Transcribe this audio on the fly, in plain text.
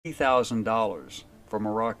$80,000 for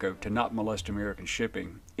Morocco to not molest American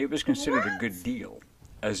shipping, it was considered a good deal,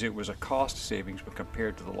 as it was a cost savings when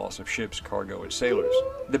compared to the loss of ships, cargo, and sailors.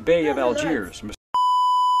 The Bay of Algiers.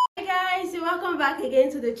 Hey guys, welcome back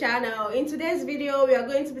again to the channel. In today's video, we are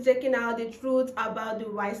going to be checking out the truth about the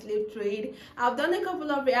white slave trade. I've done a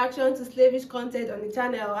couple of reactions to slavish content on the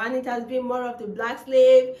channel, and it has been more of the black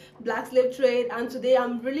slave trade, and today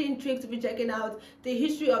I'm really intrigued to be checking out the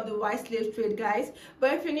history of the white slave trade, guys.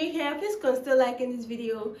 But if you're new here, please consider liking this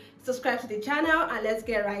video, subscribe to the channel, and let's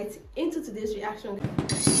get right into today's reaction.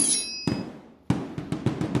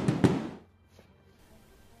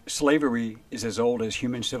 Slavery is as old as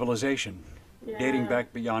human civilization, dating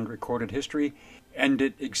back beyond recorded history, and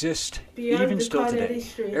it exists even still today.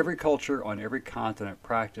 Every culture on every continent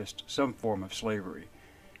practiced some form of slavery,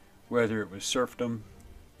 whether it was serfdom,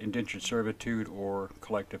 indentured servitude, or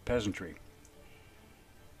collective peasantry.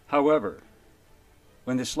 However,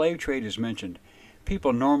 when the slave trade is mentioned,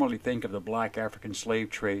 people normally think of the black African slave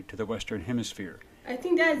trade to the Western Hemisphere. I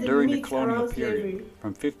think that's during the colonial period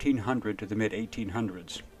from 1500 to the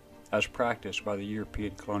mid-1800s, as practiced by the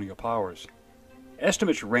European colonial powers.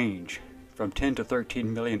 Estimates range from 10 to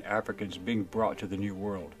 13 million Africans being brought to the New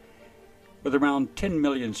World, with around 10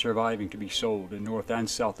 million surviving to be sold in North and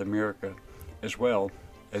South America, as well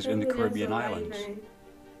as in the Caribbean islands.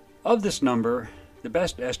 Of this number, the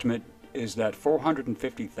best estimate is that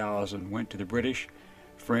 450,000 went to the British,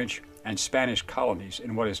 French, and Spanish colonies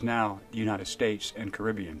in what is now the United States and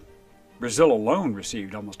Caribbean. Brazil alone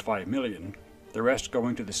received almost 5 million, the rest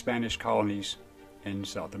going to the Spanish colonies in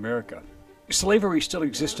South America. Slavery still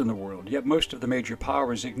exists in the world, yet most of the major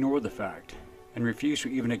powers ignore the fact and refuse to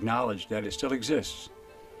even acknowledge that it still exists.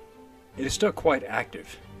 It is still quite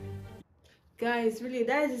active. Guys, really,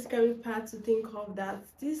 that is the scary part to think of, that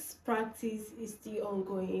this practice is still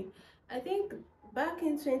ongoing. I think back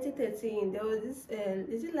in 2013, there was this,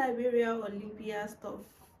 is it Liberia or Libya stuff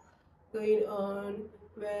going on,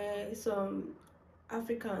 where some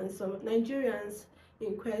Africans, some Nigerians,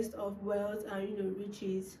 in quest of wealth and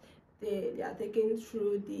riches, they are taken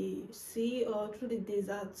through the sea or through the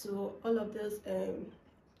desert to all of those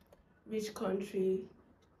rich country,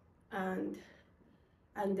 and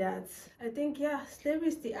that I think, yeah, slavery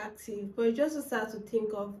is still active, but it's just so sad to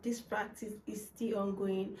think of this practice is still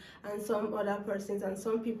ongoing, and some other persons and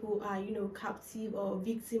some people are captive or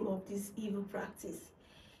victim of this evil practice.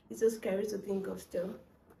 It's so scary to think of still.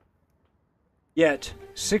 Yet,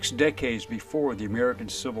 6 decades before the American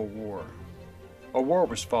Civil War, a war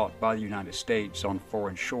was fought by the United States on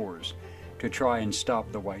foreign shores to try and stop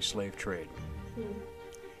the white slave trade.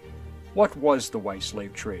 What was the white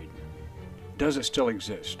slave trade? Does it still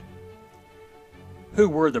exist? Who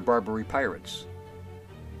were the Barbary pirates?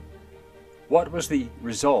 What was the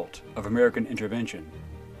result of American intervention?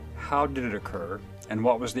 How did it occur, and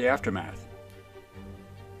what was the aftermath?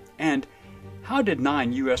 And how did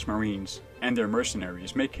 9 U.S. Marines and their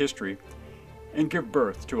mercenaries make history and give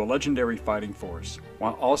birth to a legendary fighting force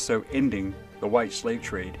while also ending the white slave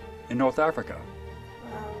trade in North Africa?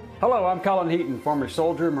 Hello, I'm Colin Heaton, former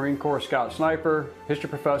soldier, Marine Corps scout sniper, history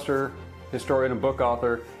professor, historian and book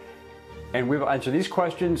author, and we will answer these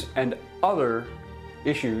questions and other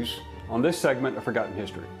issues on this segment of Forgotten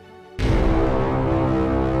History.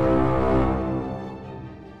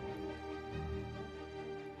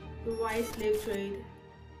 The white slave trade.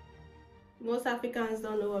 Most Africans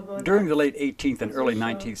don't know about During the late 18th and early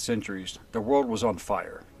 19th centuries, the world was on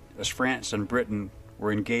fire, as France and Britain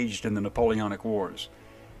were engaged in the Napoleonic Wars,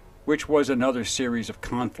 which was another series of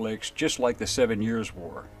conflicts just like the 7 Years'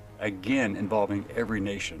 War, again involving every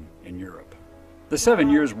nation in Europe. The 7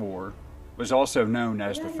 Years' War was also known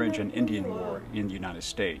as the French and Indian War in the United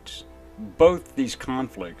States. Both these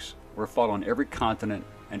conflicts were fought on every continent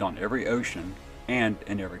and on every ocean and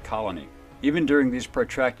in every colony. Even during these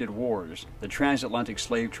protracted wars, the transatlantic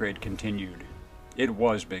slave trade continued. It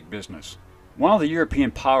was big business. While the European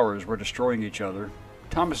powers were destroying each other,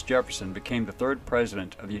 Thomas Jefferson became the 3rd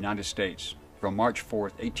president of the United States from March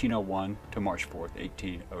 4th, 1801 to March 4th,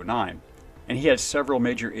 1809, and he had several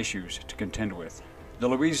major issues to contend with. The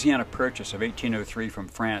Louisiana Purchase of 1803 from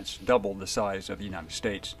France doubled the size of the United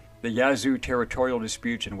States. The Yazoo territorial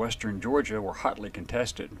disputes in western Georgia were hotly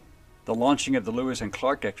contested. The launching of the Lewis and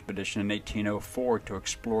Clark expedition in 1804 to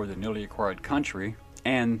explore the newly acquired country,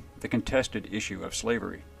 and the contested issue of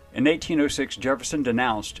slavery. In 1806, Jefferson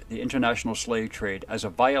denounced the international slave trade as a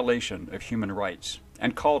violation of human rights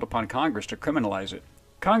and called upon Congress to criminalize it.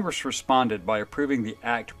 Congress responded by approving the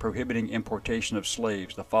act prohibiting importation of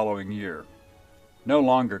slaves the following year. No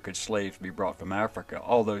longer could slaves be brought from Africa,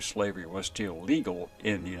 although slavery was still legal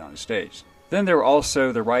in the United States. Then there were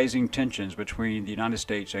also the rising tensions between the United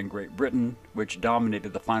States and Great Britain, which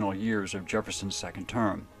dominated the final years of Jefferson's second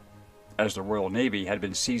term, as the Royal Navy had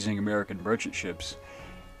been seizing American merchant ships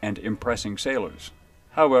and impressing sailors.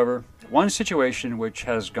 However, one situation which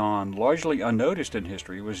has gone largely unnoticed in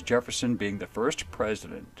history was Jefferson being the first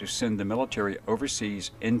president to send the military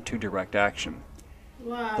overseas into direct action,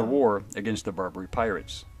 Wow. the war against the Barbary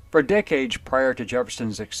pirates. For decades prior to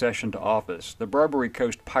Jefferson's accession to office, the Barbary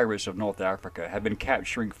Coast pirates of North Africa had been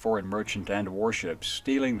capturing foreign merchant and warships,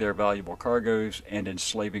 stealing their valuable cargoes, and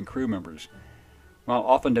enslaving crew members, while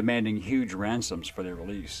often demanding huge ransoms for their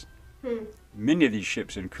release. Many of these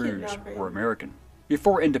ships and crews Kidnapping. were American.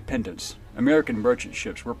 Before independence, American merchant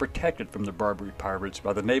ships were protected from the Barbary pirates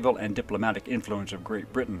by the naval and diplomatic influence of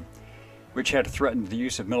Great Britain, which had threatened the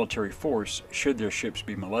use of military force should their ships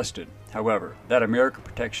be molested. However, that American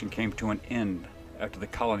protection came to an end after the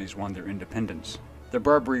colonies won their independence. The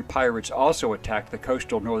Barbary pirates also attacked the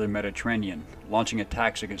coastal northern Mediterranean, launching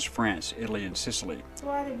attacks against France, Italy, and Sicily,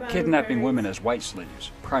 What about kidnapping parents? women as white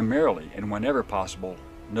slaves, primarily and whenever possible,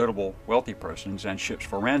 notable wealthy persons and ships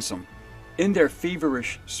for ransom. In their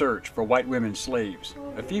feverish search for white women slaves,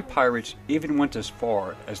 a few pirates even went as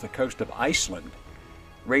far as the coast of Iceland,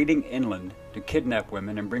 raiding inland to kidnap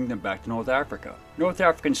women and bring them back to North Africa. North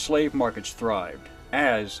African slave markets thrived,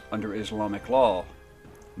 as, under Islamic law,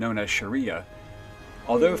 known as Sharia,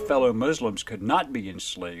 although fellow Muslims could not be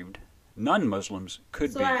enslaved, non-Muslims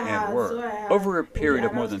could So be I and have- were. so I have Over a in the period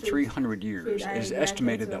of more Arab than Street 300 years, trade, it is I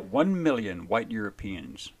estimated reckon that so. 1 million white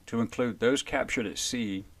Europeans, to include those captured at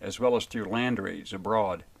sea as well as through land raids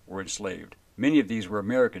abroad, were enslaved. Many of these were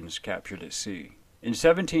Americans captured at sea. In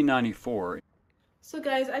 1794, So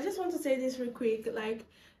guys, I just want to say this real quick. Like,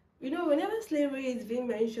 whenever slavery is being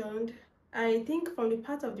mentioned, I think from the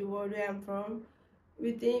part of the world where I'm from,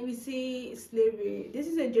 we see slavery. This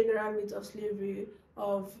is a general myth of slavery,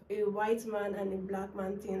 of a white man and a black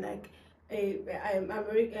man thing. Like,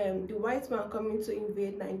 the white man coming to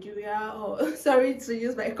invade Nigeria, or sorry to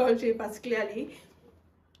use my country particularly,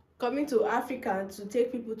 coming to Africa to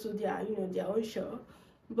take people to their own shore.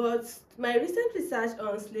 But my recent research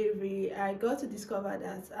on slavery, I got to discover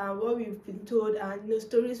that what we've been told, and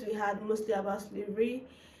stories we had mostly about slavery,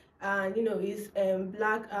 and is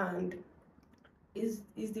black and is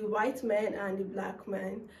the white man and the black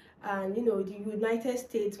man, and the United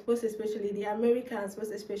States, most especially the Americans,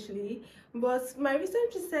 most especially. But my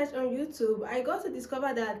recent research on YouTube, I got to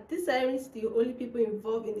discover that these aren't the only people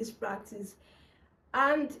involved in this practice.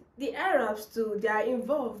 And the Arabs too, they are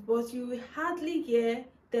involved, but you will hardly hear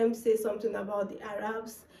them say something about the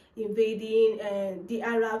Arabs invading and the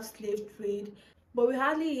Arab slave trade. But we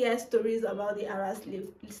hardly hear stories about the Arab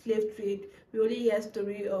slave trade. We only hear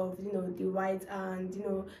story of the whites and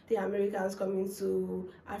the Americans coming to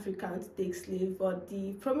Africa to take slaves. But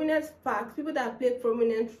the prominent fact, people that play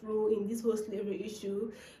prominent role in this whole slavery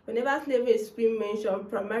issue, whenever slavery is being mentioned,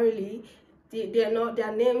 primarily they're not,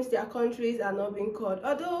 their names, their countries are not being called.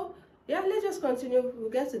 Although, yeah, let's just continue. We'll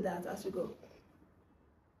get to that as we go.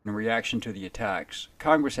 in reaction to the attacks,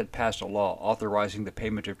 Congress had passed a law authorizing the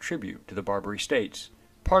payment of tribute to the Barbary states.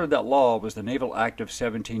 Part of that law was the Naval Act of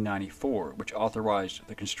 1794, which authorized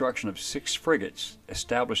the construction of 6 frigates,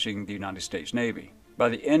 establishing the United States Navy. By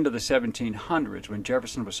the end of the 1700s, when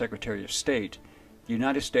Jefferson was Secretary of State, the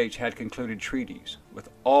United States had concluded treaties with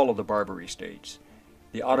all of the Barbary states,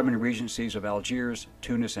 the Ottoman regencies of Algiers,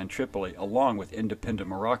 Tunis, and Tripoli, along with independent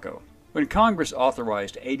Morocco. When Congress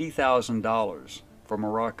authorized $80,000 for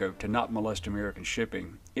Morocco to not molest American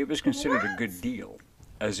shipping, it was considered a good deal,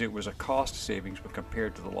 as it was a cost savings when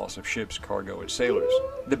compared to the loss of ships, cargo, and sailors.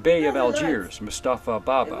 The Bey of Algiers, Mustafa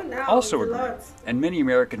Baba, also agreed, and many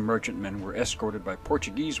American merchantmen were escorted by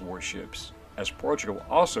Portuguese warships, as Portugal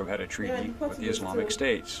also had a treaty with the Islamic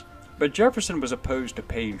states. But Jefferson was opposed to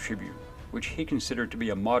paying tribute, which he considered to be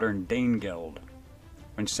a modern Danegeld.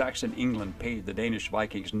 When Saxon England paid the Danish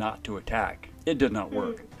Vikings not to attack, it did not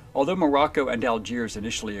work. Although Morocco and Algiers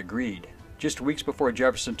initially agreed, just weeks before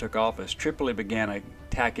Jefferson took office, Tripoli began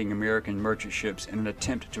attacking American merchant ships in an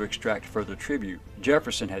attempt to extract further tribute.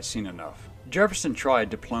 Jefferson had seen enough. Jefferson tried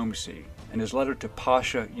diplomacy, and his letter to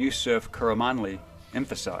Pasha Yusuf Karamanli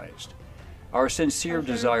emphasized, "Our sincere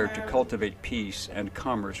desire to cultivate peace and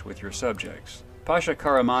commerce with your subjects." Pasha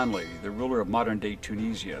Karamanli, the ruler of modern-day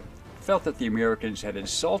Tunisia, felt that the Americans had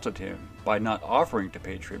insulted him by not offering to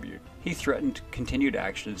pay tribute. He threatened continued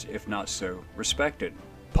actions if not so respected.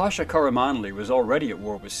 Pasha Karamanli was already at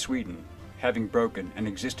war with Sweden, having broken an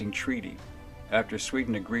existing treaty after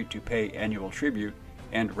Sweden agreed to pay annual tribute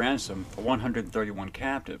and ransom for 131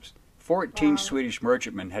 captives. 14 Swedish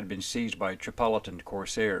merchantmen had been seized by Tripolitan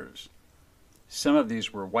corsairs. Some of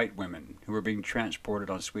these were white women who were being transported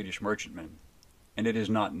on Swedish merchantmen, and it is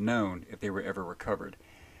not known if they were ever recovered,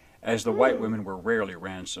 as the white women were rarely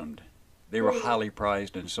ransomed. They were highly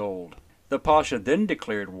prized and sold. The Pasha then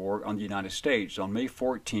declared war on the United States on May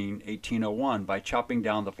 14, 1801 by chopping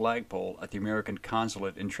down the flagpole at the American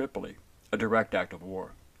consulate in Tripoli, a direct act of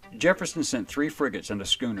war. Jefferson sent 3 frigates and a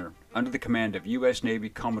schooner under the command of U.S. Navy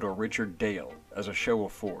Commodore Richard Dale as a show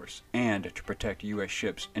of force and to protect U.S.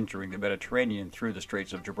 ships entering the Mediterranean through the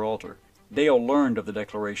Straits of Gibraltar. Dale learned of the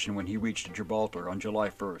declaration when he reached Gibraltar on July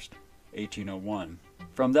 1, 1801.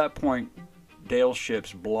 From that point, Dale's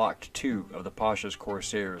ships blocked 2 of the Pasha's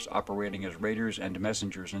corsairs operating as raiders and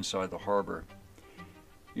messengers inside the harbor.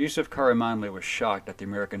 Yusuf Karamanli was shocked at the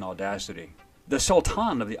American audacity. The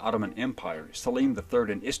Sultan of the Ottoman Empire, Selim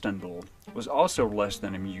III in Istanbul, was also less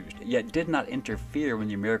than amused, yet did not interfere when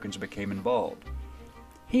the Americans became involved.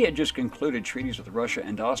 He had just concluded treaties with Russia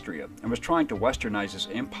and Austria and was trying to westernize his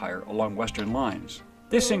empire along Western lines.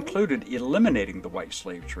 This included eliminating the white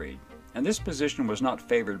slave trade, and this position was not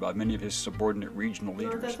favored by many of his subordinate regional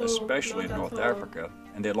leaders, especially in North Africa,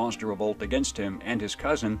 and they launched a revolt against him, and his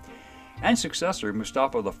cousin and successor,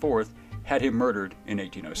 Mustafa IV, had him murdered in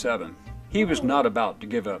 1807. He was not about to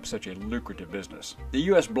give up such a lucrative business. The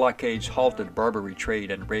U.S. blockades halted Barbary trade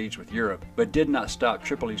and raids with Europe, but did not stop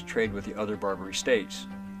Tripoli's trade with the other Barbary states.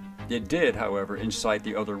 It did, however, incite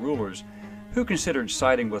the other rulers, who considered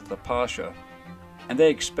siding with the Pasha, and they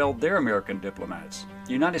expelled their American diplomats.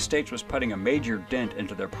 The United States was putting a major dent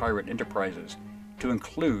into their pirate enterprises, to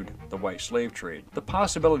include the white slave trade. The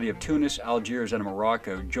possibility of Tunis, Algiers, and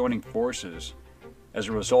Morocco joining forces as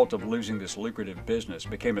a result of losing this lucrative business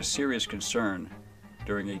became a serious concern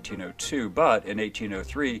during 1802, but in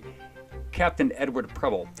 1803, Captain Edward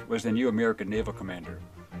Preble was the new American naval commander,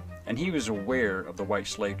 and he was aware of the white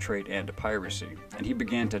slave trade and piracy, and he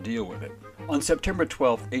began to deal with it. On September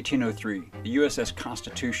 12, 1803, the USS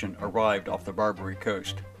Constitution arrived off the Barbary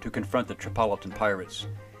coast to confront the Tripolitan pirates.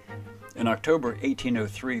 In October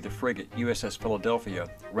 1803, the frigate USS Philadelphia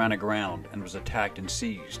ran aground and was attacked and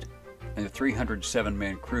seized, and the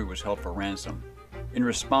 307-man crew was held for ransom. In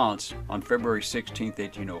response, on February 16,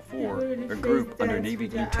 1804, a group under Navy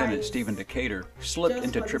Lieutenant Stephen Decatur slipped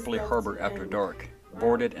into Tripoli harbor after dark,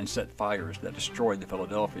 boarded and set fires that destroyed the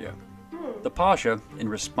Philadelphia. The Pasha, in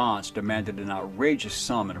response, demanded an outrageous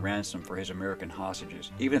sum in ransom for his American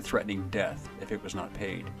hostages, even threatening death if it was not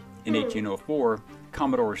paid. In 1804,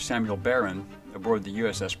 Commodore Samuel Barron, aboard the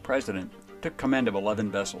USS President, took command of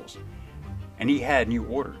 11 vessels, and he had new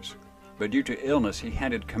orders. But due to illness, he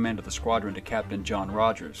handed command of the squadron to Captain John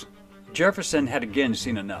Rogers. Jefferson had again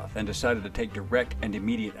seen enough and decided to take direct and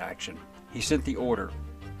immediate action. He sent the order.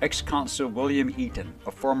 Ex-Consul William Eaton,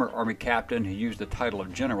 a former Army captain who used the title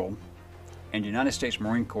of general, and United States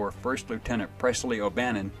Marine Corps First Lieutenant Presley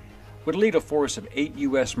O'Bannon would lead a force of 8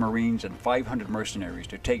 U.S. Marines and 500 mercenaries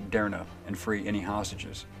to take Derna and free any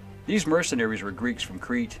hostages. These mercenaries were Greeks from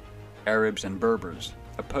Crete, Arabs, and Berbers,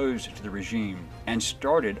 opposed to the regime, and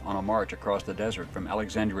started on a march across the desert from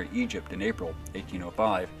Alexandria, Egypt in April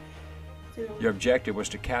 1805. Their objective was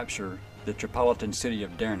to capture the Tripolitan city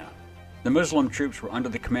of Derna. The Muslim troops were under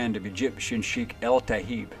the command of Egyptian Sheikh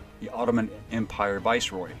El-Tahib, the Ottoman Empire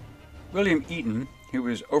viceroy. William Eaton, who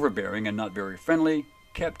was overbearing and not very friendly,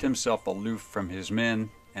 kept himself aloof from his men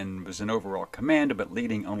and was in overall command but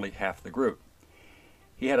leading only half the group.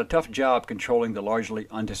 He had a tough job controlling the largely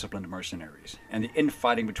undisciplined mercenaries, and the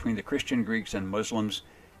infighting between the Christian Greeks and Muslims,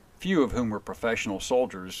 few of whom were professional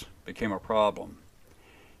soldiers, became a problem.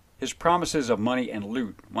 His promises of money and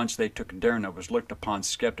loot once they took Derna was looked upon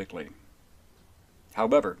skeptically.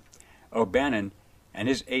 However, O'Bannon and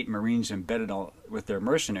his 8 Marines embedded with their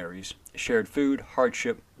mercenaries shared food,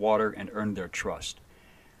 hardship, water, and earned their trust.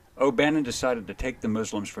 O'Bannon decided to take the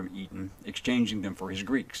Muslims from Eaton, exchanging them for his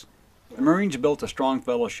Greeks. The Marines built a strong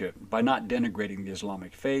fellowship by not denigrating the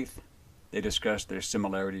Islamic faith. They discussed their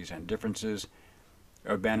similarities and differences.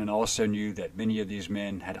 O'Bannon also knew that many of these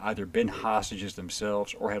men had either been hostages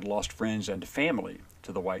themselves or had lost friends and family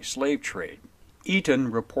to the white slave trade.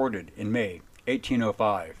 Eaton reported in May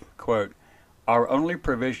 1805, quote, "Our only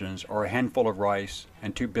provisions are a handful of rice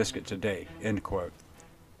and 2 biscuits a day," end quote.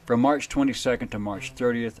 From March 22nd to March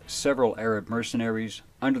 30th, several Arab mercenaries,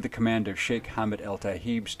 under the command of Sheikh Hamid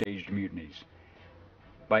el-Tahib, staged mutinies.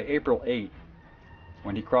 By April 8,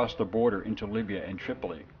 when he crossed the border into Libya and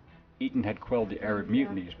Tripoli, Eaton had quelled the Arab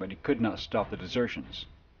mutinies, but he could not stop the desertions.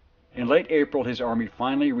 In late April, his army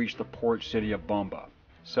finally reached the port city of Bomba,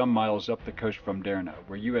 some miles up the coast from Derna,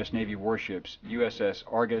 where U.S. Navy warships USS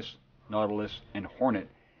Argus, Nautilus, and Hornet,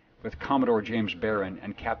 with Commodore James Barron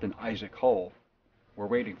and Captain Isaac Hull, were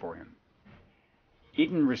waiting for him.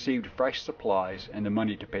 Eaton received fresh supplies and the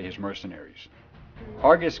money to pay his mercenaries.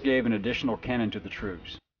 Argus gave an additional cannon to the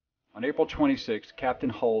troops. On April 26, Captain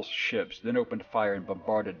Hull's ships then opened fire and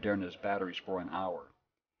bombarded Derna's batteries for an hour.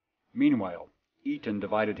 Meanwhile, Eaton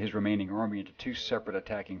divided his remaining army into two separate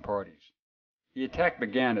attacking parties. The attack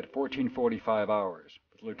began at 14:45 hours,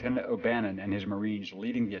 with Lieutenant O'Bannon and his Marines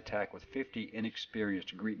leading the attack with 50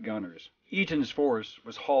 inexperienced Greek gunners. Eaton's force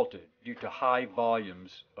was halted due to high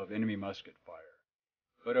volumes of enemy musket fire,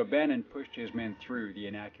 but O'Bannon pushed his men through the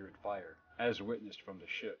inaccurate fire, as witnessed from the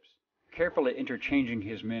ships. Carefully interchanging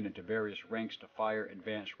his men into various ranks to fire,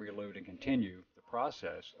 advance, reload, and continue the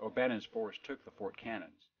process, O'Bannon's force took the fort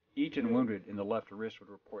cannons. Eaton, wounded in the left wrist, would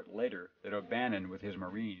report later that O'Bannon, with his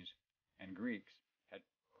Marines and Greeks, had,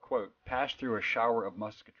 quote, passed through a shower of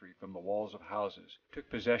musketry from the walls of houses, took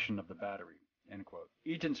possession of the battery, end quote.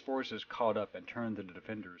 Eaton's forces caught up and turned the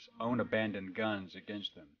defenders' own abandoned guns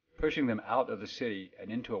against them, pushing them out of the city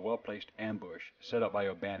and into a well-placed ambush set up by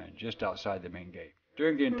O'Bannon just outside the main gate.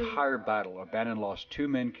 During the entire battle, O'Bannon lost 2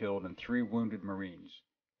 men killed and 3 wounded Marines,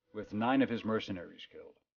 with 9 of his mercenaries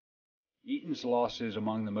killed. Eaton's losses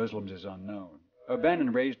among the Muslims is unknown.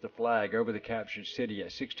 O'Bannon raised the flag over the captured city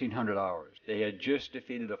at 1600 hours. They had just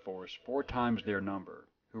defeated a force 4 times their number,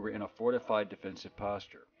 who were in a fortified defensive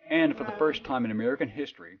posture. And for the first time in American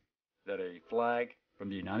history, that a flag from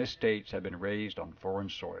the United States had been raised on foreign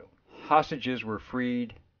soil. Hostages were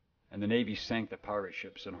freed, and the Navy sank the pirate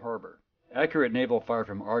ships in harbor. Accurate naval fire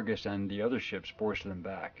from Argus and the other ships forced them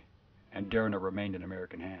back, and Derna remained in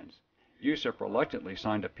American hands. Yusuf reluctantly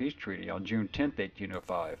signed a peace treaty on June 10,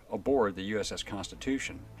 1805, aboard the USS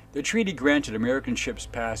Constitution. The treaty granted American ships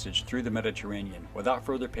passage through the Mediterranean without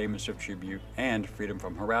further payments of tribute and freedom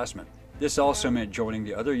from harassment. This also meant joining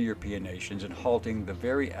the other European nations in halting the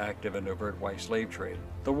very active and overt white slave trade.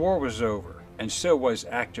 The war was over, and so was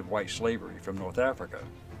active white slavery from North Africa.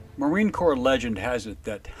 Marine Corps legend has it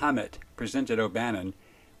that Hamet presented O'Bannon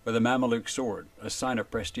with a Mameluke sword, a sign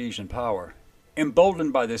of prestige and power.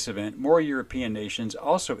 Emboldened by this event, more European nations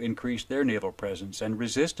also increased their naval presence and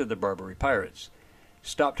resisted the Barbary pirates,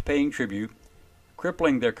 stopped paying tribute,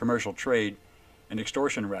 crippling their commercial trade and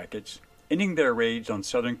extortion rackets, ending their raids on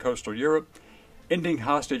southern coastal Europe, ending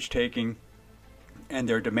hostage-taking and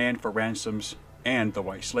their demand for ransoms and the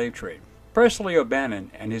white slave trade. Presley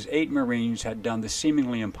O'Bannon and his 8 Marines had done the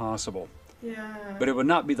seemingly impossible. Yeah. But it would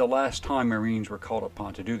not be the last time Marines were called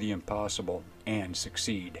upon to do the impossible and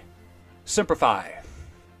succeed. Semper Fi.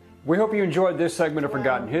 We hope you enjoyed this segment of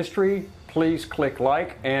Forgotten History. Please click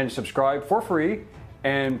like and subscribe for free.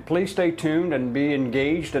 And please stay tuned and be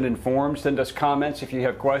engaged and informed. Send us comments if you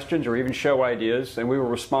have questions or even show ideas, and we will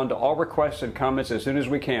respond to all requests and comments as soon as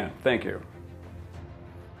we can. Thank you.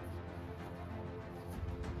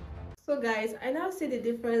 So guys, I now see the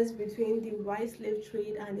difference between the white slave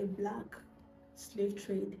trade and the black slave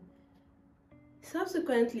trade.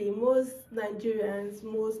 Subsequently, most Nigerians,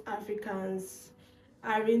 most Africans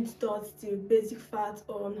aren't taught the basic facts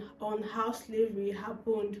on how slavery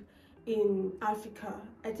happened in Africa.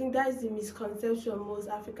 I think that is the misconception most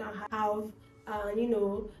Africans have, and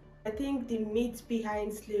I think the myth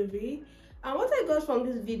behind slavery. And what I got from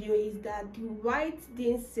this video is that the whites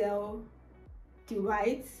didn't sell the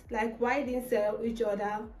whites, like white didn't sell each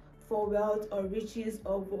other for wealth or riches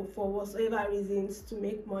or for whatsoever reasons to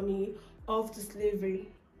make money off the slavery,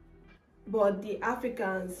 but the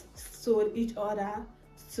Africans sold each other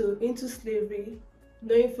into slavery,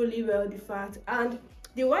 knowing fully well the fact. And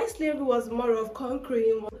the white slavery was more of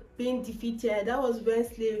conquering, being defeated. That was when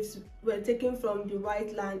slaves were taken from the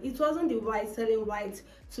white land. It wasn't the white selling white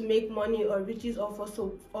to make money or riches or for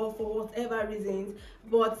whatever reasons,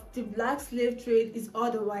 but the black slave trade is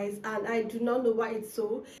otherwise, and I do not know why it's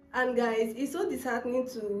so. And guys, it's so disheartening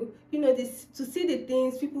to to see the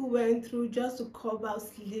things people went through just to cover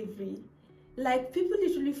slavery. Like, people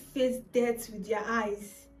literally face death with their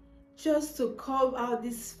eyes just to curb out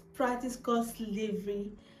this practice called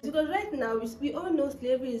slavery. Because right now we all know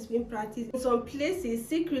slavery is being practiced in some places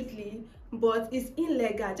secretly, but it's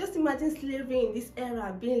illegal. Just imagine slavery in this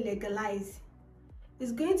era being legalized.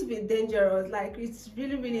 It's going to be dangerous. Like, it's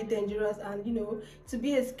really dangerous, and to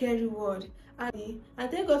be a scary word. And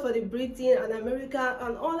thank God for the Britain and America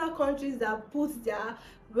and other countries that put their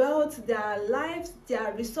wealth, their lives,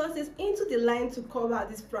 their resources into the line to cover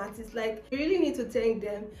this practice. Like, we really need to thank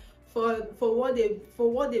them for what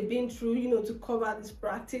they've been through, to cover this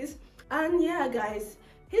practice. And yeah, guys,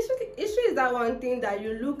 history is that one thing that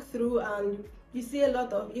you look through and you see a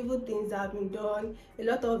lot of evil things that have been done, a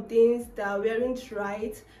lot of things that weren't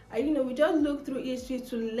right, and we just look through history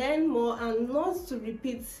to learn more and not to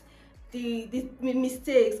repeat the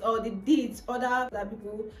mistakes or the deeds other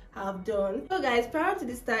people have done. So guys, prior to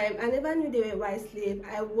this time, I never knew they were white slaves.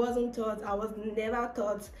 I was never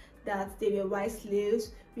taught that they were white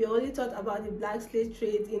slaves. We only taught about the black slave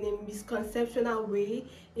trade in a misconceptional way,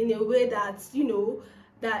 in a way that, you know,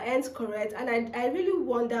 that ends correct. And I really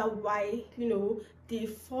wonder why, you know, the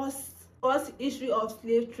first issue of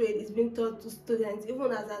slave trade is being taught to students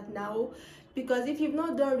even as at now. Because if you've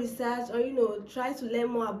not done research or, you know, try to learn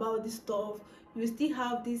more about this stuff, you still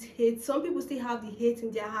have this hate. Some people still have the hate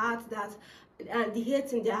in their hearts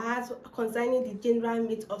concerning the general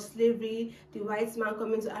myth of slavery, the white man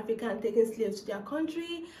coming to Africa and taking slaves to their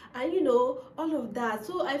country, and, you know, all of that.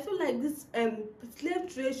 So I feel like this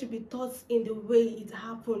slave trade should be taught in the way it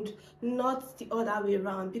happened, not the other way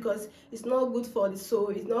around, because it's not good for the soul,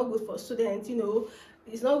 it's not good for students, you know,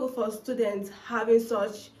 it's not good for students having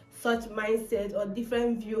such mindset or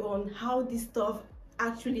different view on how this stuff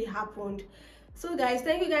actually happened. So guys,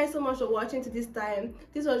 thank you guys so much for watching to this time.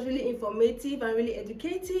 This was really informative and really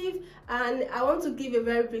educative, and I want to give a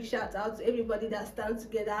very big shout out to everybody that stands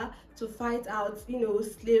together to fight out, you know,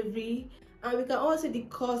 slavery. And we can also see the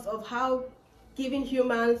cost of how giving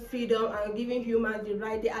humans freedom and giving humans the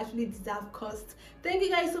right they actually deserve cost. Thank you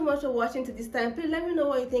guys so much for watching to this time. Please let me know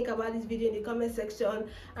what you think about this video in the comment section,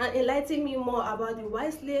 and enlighten me more about the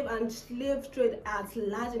white slave and slave trade at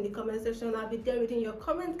large in the comment section. I'll be there reading your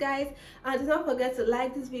comments, guys. And do not forget to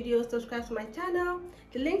like this video, subscribe to my channel.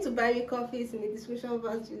 The link to buy me coffee is in the description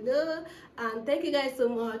box below. And thank you guys so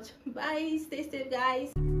much. Bye. Stay safe,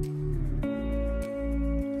 guys.